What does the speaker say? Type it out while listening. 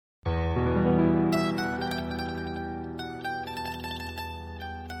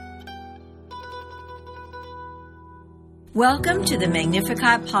Welcome to the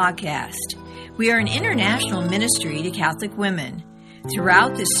Magnificat podcast. We are an international ministry to Catholic women.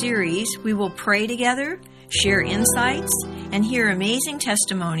 Throughout this series, we will pray together, share insights, and hear amazing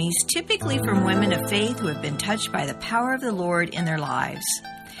testimonies, typically from women of faith who have been touched by the power of the Lord in their lives.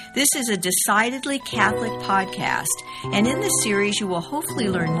 This is a decidedly Catholic podcast, and in this series you will hopefully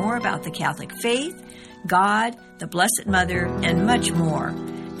learn more about the Catholic faith, God, the Blessed Mother, and much more.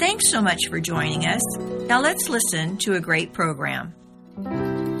 Thanks so much for joining us. Now let's listen to a great program.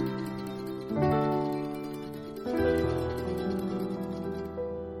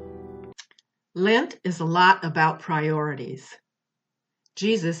 Lent is a lot about priorities.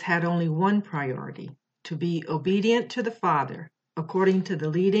 Jesus had only one priority: to be obedient to the Father, according to the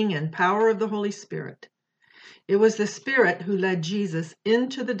leading and power of the Holy Spirit. It was the Spirit who led Jesus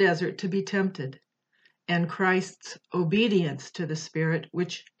into the desert to be tempted, and Christ's obedience to the Spirit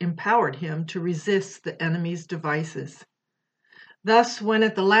which empowered him to resist the enemy's devices. Thus, when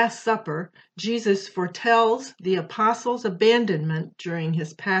at the Last Supper, Jesus foretells the apostles' abandonment during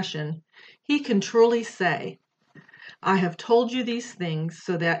his passion, he can truly say, "I have told you these things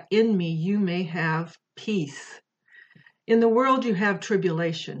so that in me you may have peace. In the world you have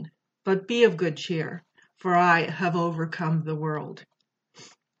tribulation, but be of good cheer, for I have overcome the world."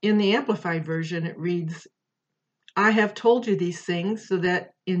 In the Amplified Version, it reads, "I have told you these things so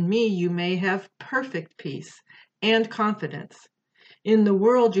that in me you may have perfect peace and confidence. In the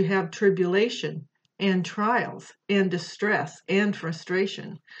world you have tribulation and trials and distress and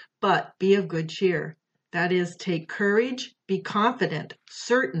frustration, but be of good cheer." That is, take courage, be confident,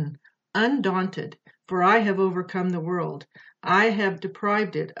 certain, undaunted, for I have overcome the world. I have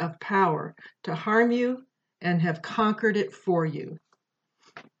deprived it of power to harm you and have conquered it for you.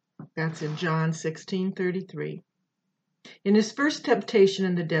 That's in John 16:33. In his first temptation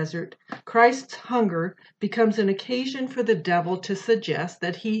in the desert, Christ's hunger becomes an occasion for the devil to suggest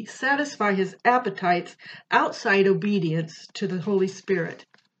that he satisfy his appetites outside obedience to the Holy Spirit.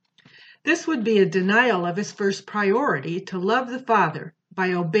 This would be a denial of his first priority, to love the Father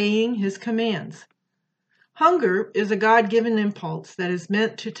by obeying his commands. Hunger is a God-given impulse that is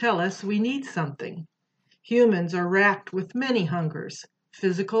meant to tell us we need something. Humans are racked with many hungers: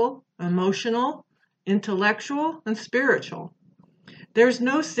 physical, emotional, intellectual, and spiritual. There's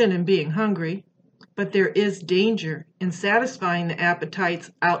no sin in being hungry, but there is danger in satisfying the appetites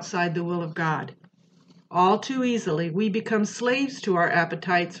outside the will of God. All too easily, we become slaves to our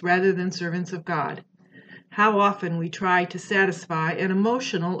appetites rather than servants of God. How often we try to satisfy an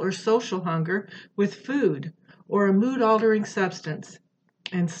emotional or social hunger with food or a mood-altering substance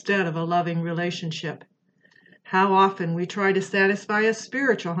instead of a loving relationship. How often we try to satisfy a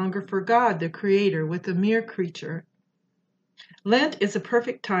spiritual hunger for God, the Creator, with a mere creature. Lent is a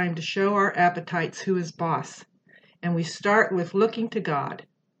perfect time to show our appetites who is boss, and we start with looking to God.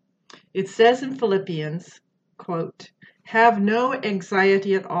 It says in Philippians, quote, "Have no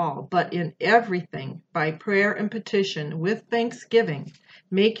anxiety at all, but in everything, by prayer and petition, with thanksgiving,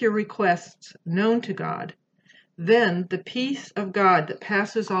 make your requests known to God. Then the peace of God that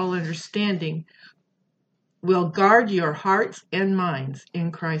passes all understanding will guard your hearts and minds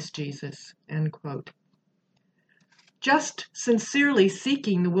in Christ Jesus." End quote. Just sincerely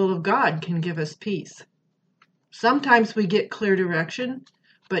seeking the will of God can give us peace. Sometimes we get clear direction,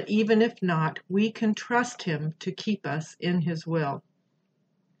 but even if not, we can trust him to keep us in his will.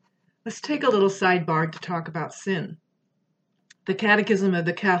 Let's take a little sidebar to talk about sin. The Catechism of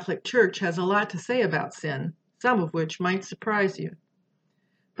the Catholic Church has a lot to say about sin, some of which might surprise you.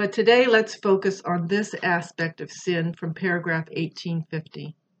 But today, let's focus on this aspect of sin from paragraph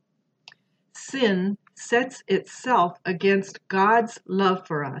 1850. Sin sets itself against God's love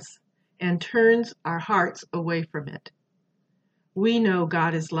for us and turns our hearts away from it. We know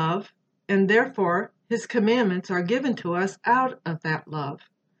God is love, and therefore his commandments are given to us out of that love,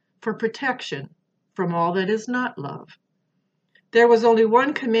 for protection from all that is not love. There was only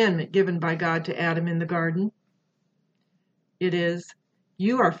one commandment given by God to Adam in the garden. It is,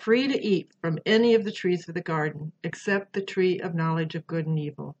 "You are free to eat from any of the trees of the garden, except the tree of knowledge of good and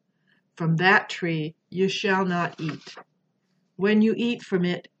evil. From that tree you shall not eat. When you eat from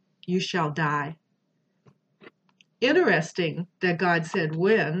it, you shall die." Interesting that God said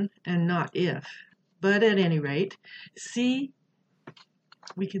when and not if, but at any rate,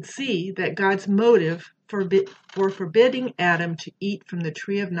 we can see that God's motive for forbidding Adam to eat from the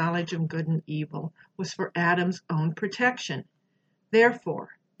tree of knowledge of good and evil was for Adam's own protection.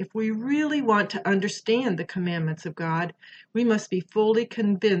 Therefore, if we really want to understand the commandments of God, we must be fully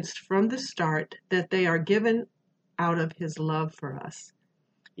convinced from the start that they are given out of his love for us.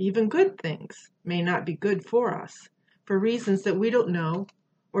 Even good things may not be good for us, for reasons that we don't know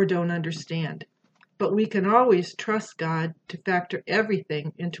or don't understand. But we can always trust God to factor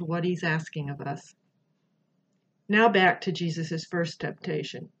everything into what He's asking of us. Now back to Jesus' first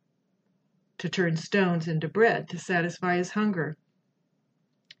temptation, to turn stones into bread to satisfy his hunger.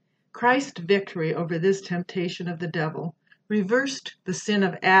 Christ's victory over this temptation of the devil reversed the sin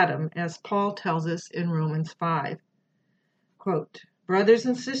of Adam, as Paul tells us in Romans 5. Quote, "Brothers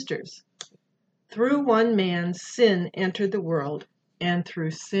and sisters, through one man sin entered the world, and through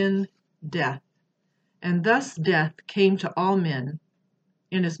sin death. And thus death came to all men,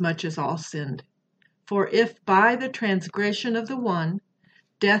 inasmuch as all sinned. For if by the transgression of the one,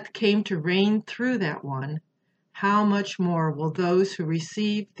 death came to reign through that one, how much more will those who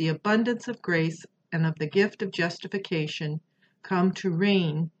receive the abundance of grace and of the gift of justification come to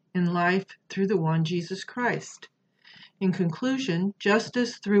reign in life through the one Jesus Christ? In conclusion, just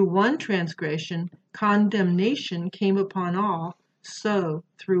as through one transgression condemnation came upon all, so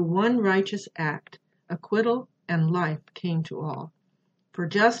through one righteous act acquittal and life came to all. For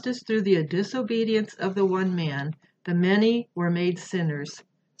just as through the disobedience of the one man the many were made sinners,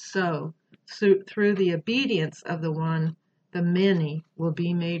 so through the obedience of the one the many will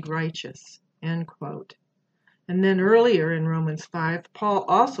be made righteous." End quote. And then earlier in Romans 5, Paul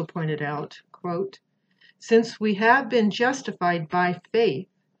also pointed out, quote, "Since we have been justified by faith,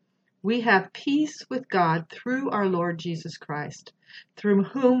 we have peace with God through our Lord Jesus Christ, through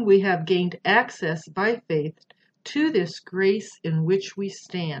whom we have gained access by faith to this grace in which we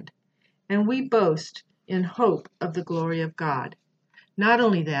stand, and we boast in hope of the glory of God. Not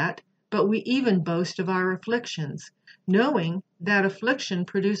only that, but we even boast of our afflictions, knowing that affliction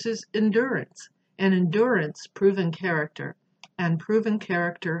produces endurance, and endurance proven character, and proven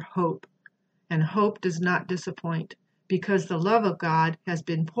character hope. And hope does not disappoint, because the love of God has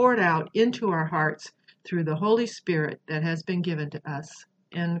been poured out into our hearts through the Holy Spirit that has been given to us."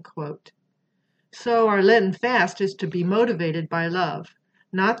 End quote. So our Lenten fast is to be motivated by love,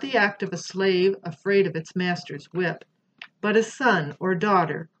 not the act of a slave afraid of its master's whip, but a son or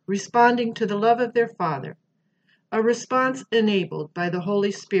daughter responding to the love of their father, a response enabled by the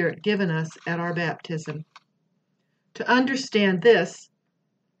Holy Spirit given us at our baptism. To understand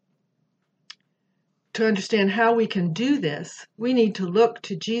how we can do this, we need to look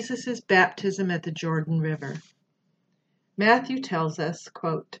to Jesus' baptism at the Jordan River. Matthew tells us,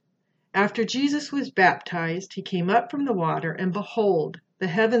 quote, "After Jesus was baptized, he came up from the water, and behold, the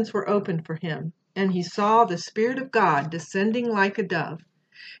heavens were opened for him, and he saw the Spirit of God descending like a dove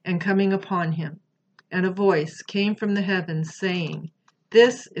and coming upon him. And a voice came from the heavens saying,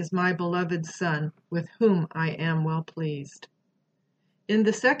 'This is my beloved Son, with whom I am well pleased.'" In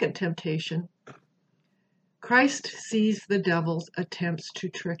the second temptation, Christ sees the devil's attempts to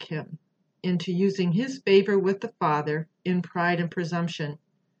trick him into using his favor with the Father in pride and presumption.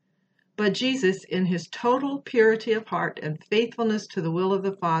 But Jesus, in his total purity of heart and faithfulness to the will of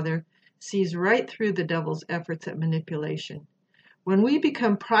the Father, sees right through the devil's efforts at manipulation. When we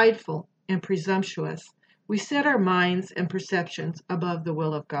become prideful and presumptuous, we set our minds and perceptions above the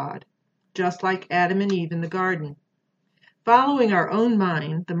will of God, just like Adam and Eve in the garden. Following our own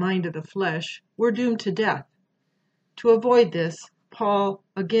mind, the mind of the flesh, we're doomed to death. To avoid this, Paul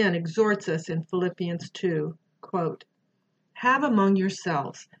again exhorts us in Philippians 2, quote, "Have among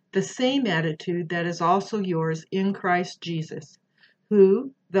yourselves the same attitude that is also yours in Christ Jesus,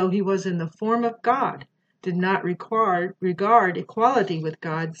 who, though he was in the form of God, did not regard equality with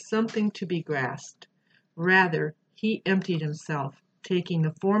God something to be grasped. Rather, he emptied himself, taking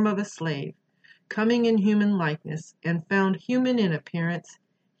the form of a slave. Coming in human likeness, and found human in appearance,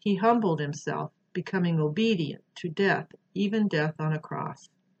 he humbled himself, becoming obedient to death, even death on a cross.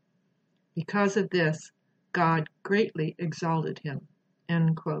 Because of this, God greatly exalted him."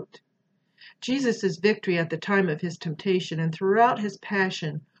 End quote. Jesus' victory at the time of his temptation and throughout his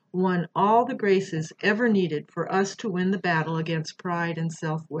passion won all the graces ever needed for us to win the battle against pride and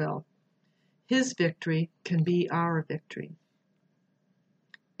self-will. His victory can be our victory.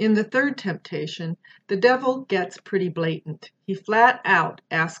 In the third temptation, the devil gets pretty blatant. He flat out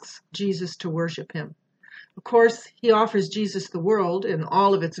asks Jesus to worship him. Of course, he offers Jesus the world and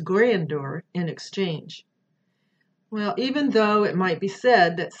all of its grandeur in exchange. Well, even though it might be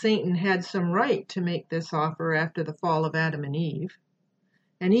said that Satan had some right to make this offer after the fall of Adam and Eve,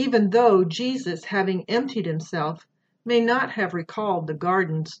 and even though Jesus, having emptied himself, may not have recalled the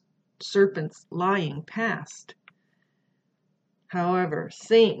garden's serpent's lying past, however,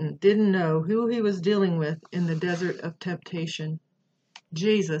 Satan didn't know who he was dealing with in the desert of temptation.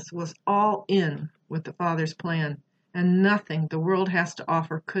 Jesus was all in with the Father's plan, and nothing the world has to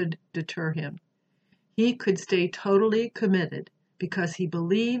offer could deter him. he could stay totally committed because he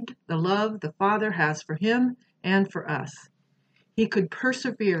believed the love the Father has for him and for us. He could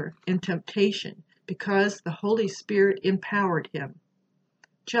persevere in temptation because the Holy Spirit empowered him,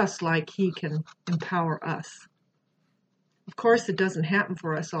 just like he can empower us. Of course, it doesn't happen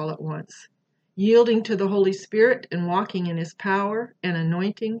for us all at once. Yielding to the Holy Spirit and walking in his power and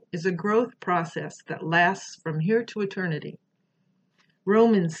anointing is a growth process that lasts from here to eternity.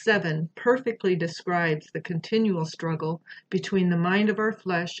 Romans 7 perfectly describes the continual struggle between the mind of our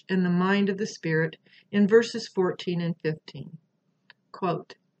flesh and the mind of the Spirit in verses 14 and 15.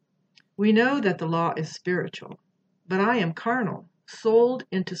 Quote, "We know that the law is spiritual, but I am carnal, sold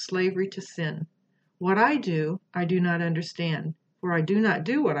into slavery to sin. What I do not understand, for I do not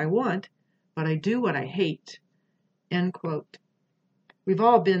do what I want, but I do what I hate." End quote. We've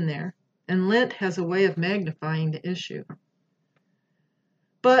all been there, and Lent has a way of magnifying the issue.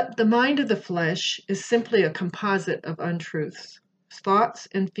 But the mind of the flesh is simply a composite of untruths, thoughts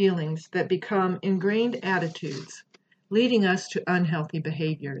and feelings that become ingrained attitudes, leading us to unhealthy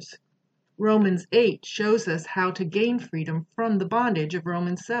behaviors. Romans 8 shows us how to gain freedom from the bondage of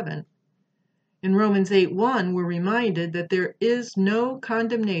Romans 7. In Romans 8:1, we're reminded that there is no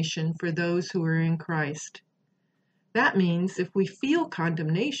condemnation for those who are in Christ. That means if we feel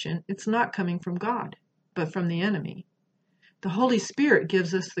condemnation, it's not coming from God, but from the enemy. The Holy Spirit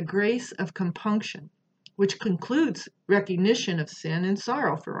gives us the grace of compunction, which includes recognition of sin and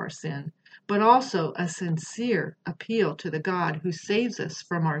sorrow for our sin, but also a sincere appeal to the God who saves us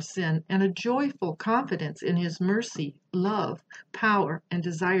from our sin and a joyful confidence in his mercy, love, power, and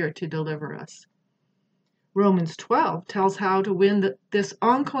desire to deliver us. Romans 12 tells how to win this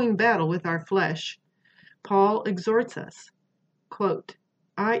ongoing battle with our flesh. Paul exhorts us, quote,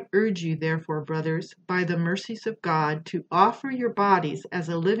 "I urge you, therefore, brothers, by the mercies of God, to offer your bodies as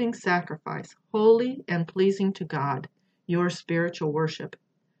a living sacrifice, holy and pleasing to God, your spiritual worship.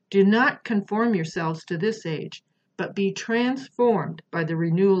 Do not conform yourselves to this age, but be transformed by the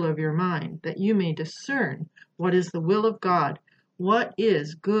renewal of your mind, that you may discern what is the will of God, what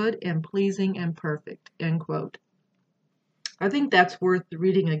is good and pleasing and perfect." End quote. I think that's worth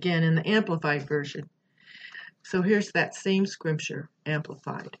reading again in the Amplified Version. So here's that same scripture,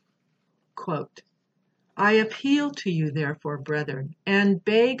 amplified. Quote, "I appeal to you, therefore, brethren, and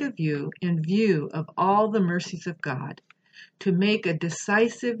beg of you, in view of all the mercies of God, to make a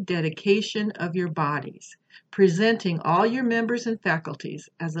decisive dedication of your bodies, presenting all your members and faculties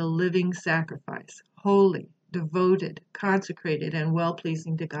as a living sacrifice, holy, devoted, consecrated, and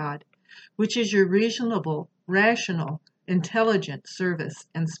well-pleasing to God, which is your reasonable, rational, intelligent service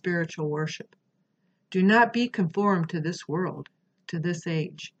and spiritual worship. Do not be conformed to this world, to this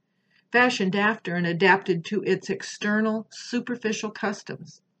age, fashioned after and adapted to its external, superficial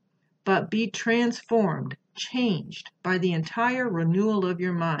customs, but be transformed, changed by the entire renewal of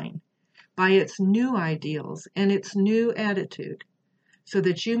your mind, by its new ideals and its new attitude, so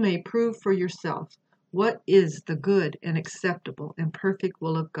that you may prove for yourself what is the good and acceptable and perfect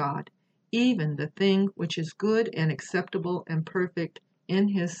will of God, even the thing which is good and acceptable and perfect in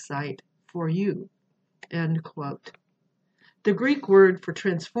his sight for you." End quote. The Greek word for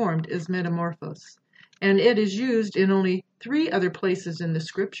transformed is metamorphos, and it is used in only 3 other places in the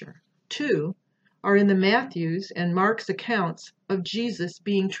scripture. 2 are in the Matthew's and Mark's accounts of Jesus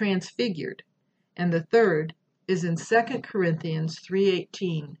being transfigured, and the 3rd is in 2 Corinthians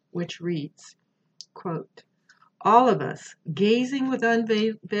 3:18, which reads, quote, "All of us, gazing with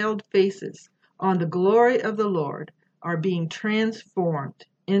unveiled faces on the glory of the Lord, are being transformed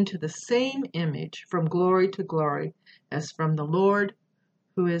into the same image from glory to glory as from the Lord,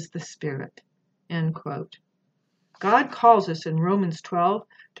 who is the Spirit." End quote. God calls us in Romans 12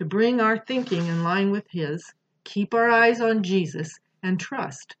 to bring our thinking in line with his, keep our eyes on Jesus, and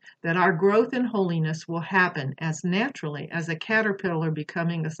trust that our growth in holiness will happen as naturally as a caterpillar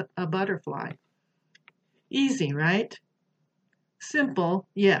becoming a butterfly. Easy, right? Simple,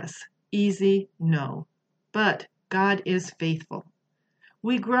 yes. Easy, no. But God is faithful.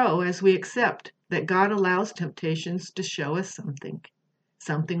 We grow as we accept that God allows temptations to show us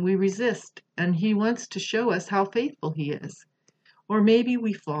something we resist, and he wants to show us how faithful he is. Or maybe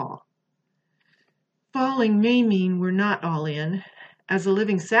we fall. Falling may mean we're not all in. As a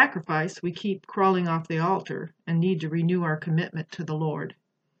living sacrifice, we keep crawling off the altar and need to renew our commitment to the Lord.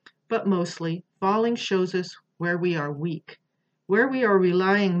 But mostly, falling shows us where we are weak, where we are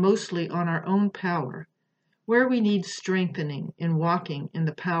relying mostly on our own power, where we need strengthening in walking in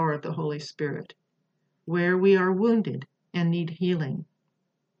the power of the Holy Spirit, where we are wounded and need healing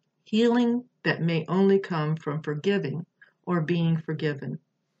that may only come from forgiving or being forgiven.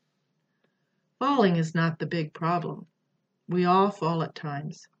 Falling is not the big problem. We all fall at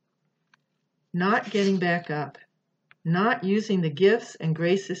times. Not getting back up, not using the gifts and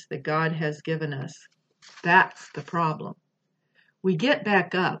graces that God has given us, that's the problem. We get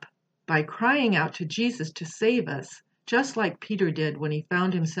back up by crying out to Jesus to save us, just like Peter did when he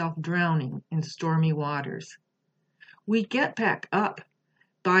found himself drowning in stormy waters. We get back up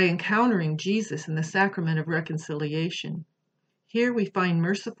by encountering Jesus in the sacrament of reconciliation. Here we find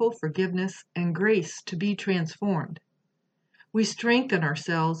merciful forgiveness and grace to be transformed. We strengthen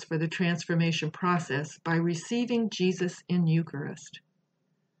ourselves for the transformation process by receiving Jesus in Eucharist.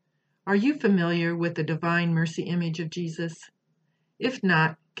 Are you familiar with the Divine Mercy image of Jesus? If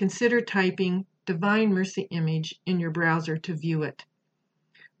not, consider typing Divine Mercy image in your browser to view it.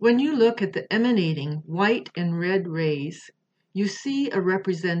 When you look at the emanating white and red rays, you see a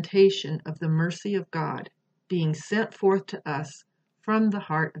representation of the mercy of God being sent forth to us from the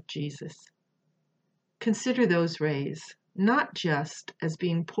heart of Jesus. Consider those rays, not just as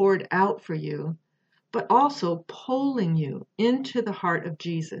being poured out for you, but also pulling you into the heart of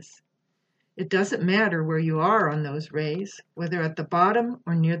Jesus. It doesn't matter where you are on those rays, whether at the bottom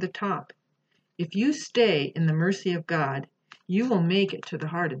or near the top. If you stay in the mercy of God, you will make it to the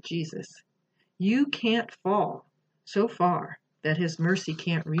heart of Jesus. You can't fall so far that his mercy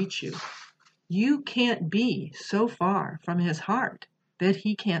can't reach you. You can't be so far from his heart that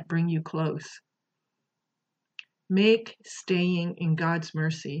he can't bring you close. Make staying in God's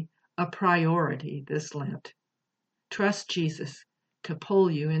mercy a priority this Lent. Trust Jesus to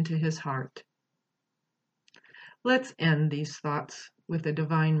pull you into his heart. Let's end these thoughts with the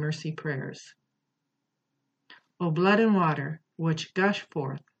Divine Mercy prayers. O blood and water, which gush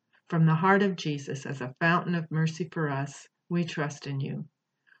forth from the heart of Jesus as a fountain of mercy for us, we trust in you.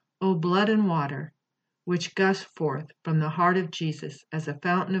 O blood and water, which gush forth from the heart of Jesus as a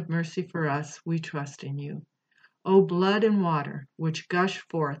fountain of mercy for us, we trust in you. O blood and water, which gush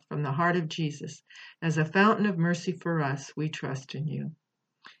forth from the heart of Jesus as a fountain of mercy for us, we trust in you.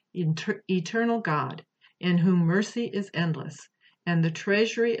 Eternal God, in whom mercy is endless, and the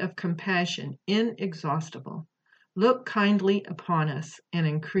treasury of compassion inexhaustible, look kindly upon us and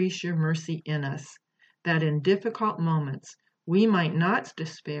increase your mercy in us, that in difficult moments we might not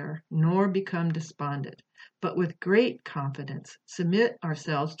despair nor become despondent, but with great confidence submit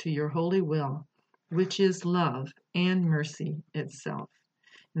ourselves to your holy will, which is love and mercy itself.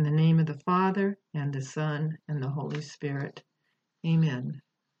 In the name of the Father, and the Son, and the Holy Spirit. Amen.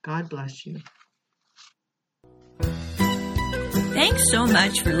 God bless you. Thanks so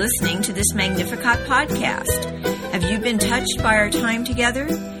much for listening to this Magnificat podcast. Have you been touched by our time together?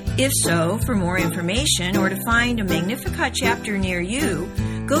 If so, for more information or to find a Magnificat chapter near you,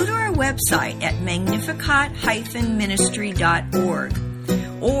 go to our website at magnificat-ministry.org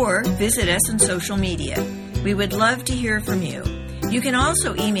or visit us on social media. We would love to hear from you. You can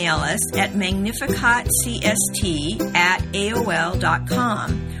also email us at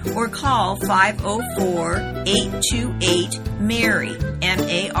magnificatcst@aol.com or call 504-828-MARY,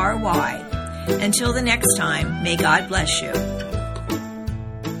 M-A-R-Y. Until the next time, may God bless you.